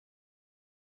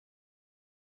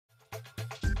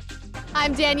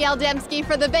I'm Danielle Dembski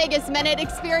for the Vegas Minute,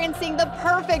 experiencing the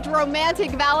perfect romantic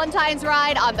Valentine's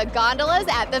ride on the gondolas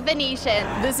at the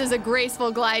Venetian. This is a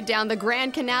graceful glide down the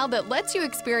Grand Canal that lets you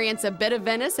experience a bit of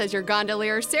Venice as your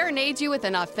gondolier serenades you with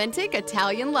an authentic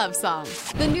Italian love song.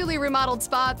 The newly remodeled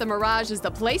spa at the Mirage is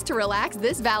the place to relax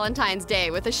this Valentine's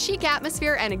Day. With a chic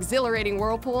atmosphere and exhilarating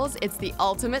whirlpools, it's the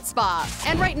ultimate spa.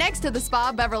 And right next to the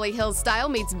spa, Beverly Hills style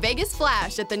meets Vegas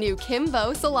flash at the new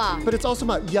Vo Salon. But it's also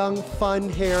about young, fun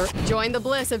hair. Join the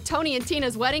bliss of Tony and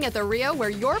Tina's wedding at the Rio, where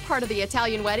you're part of the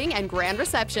Italian wedding and grand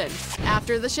reception.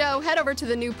 After the show, head over to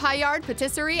the new Payard,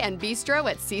 Pâtisserie, and Bistro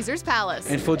at Caesar's Palace.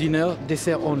 And for dinner,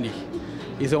 dessert only.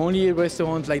 It's the only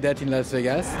restaurant like that in Las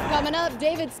Vegas. Coming up,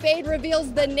 David Spade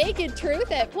reveals the naked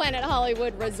truth at Planet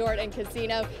Hollywood Resort and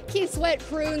Casino. Keith Sweat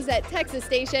croons at Texas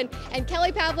Station, and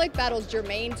Kelly Pavlik battles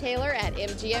Jermaine Taylor at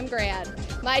MGM Grand.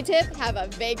 My tip, have a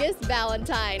Vegas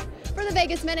Valentine. For the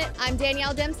Vegas Minute, I'm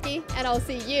Danielle Dembski, and I'll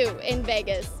see you in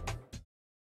Vegas.